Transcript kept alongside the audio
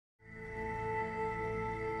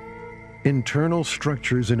Internal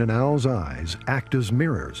structures in an owl's eyes act as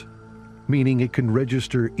mirrors, meaning it can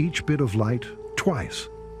register each bit of light twice,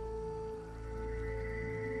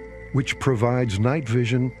 which provides night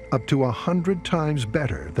vision up to 100 times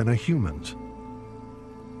better than a human's.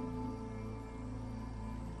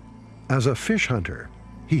 As a fish hunter,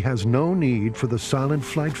 he has no need for the silent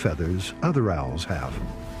flight feathers other owls have.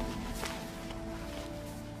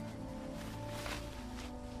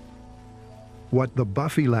 What the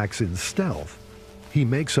buffy lacks in stealth, he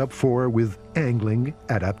makes up for with angling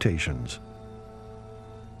adaptations.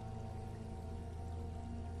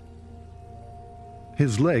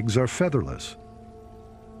 His legs are featherless,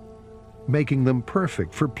 making them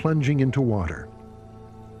perfect for plunging into water.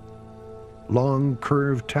 Long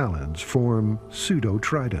curved talons form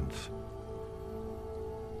pseudo-tridents.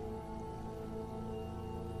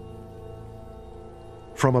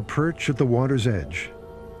 From a perch at the water's edge,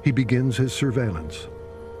 he begins his surveillance.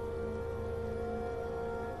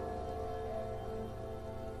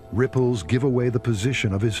 Ripples give away the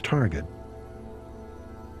position of his target.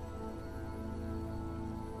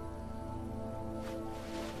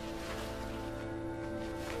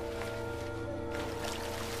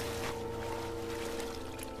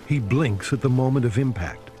 He blinks at the moment of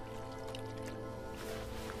impact.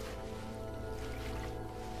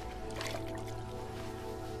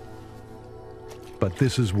 But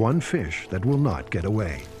this is one fish that will not get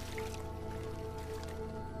away.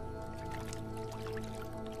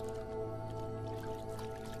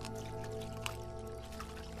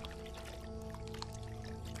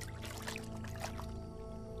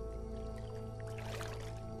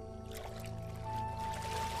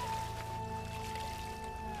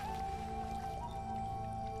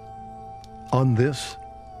 On this,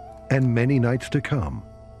 and many nights to come,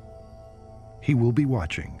 he will be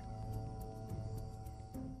watching.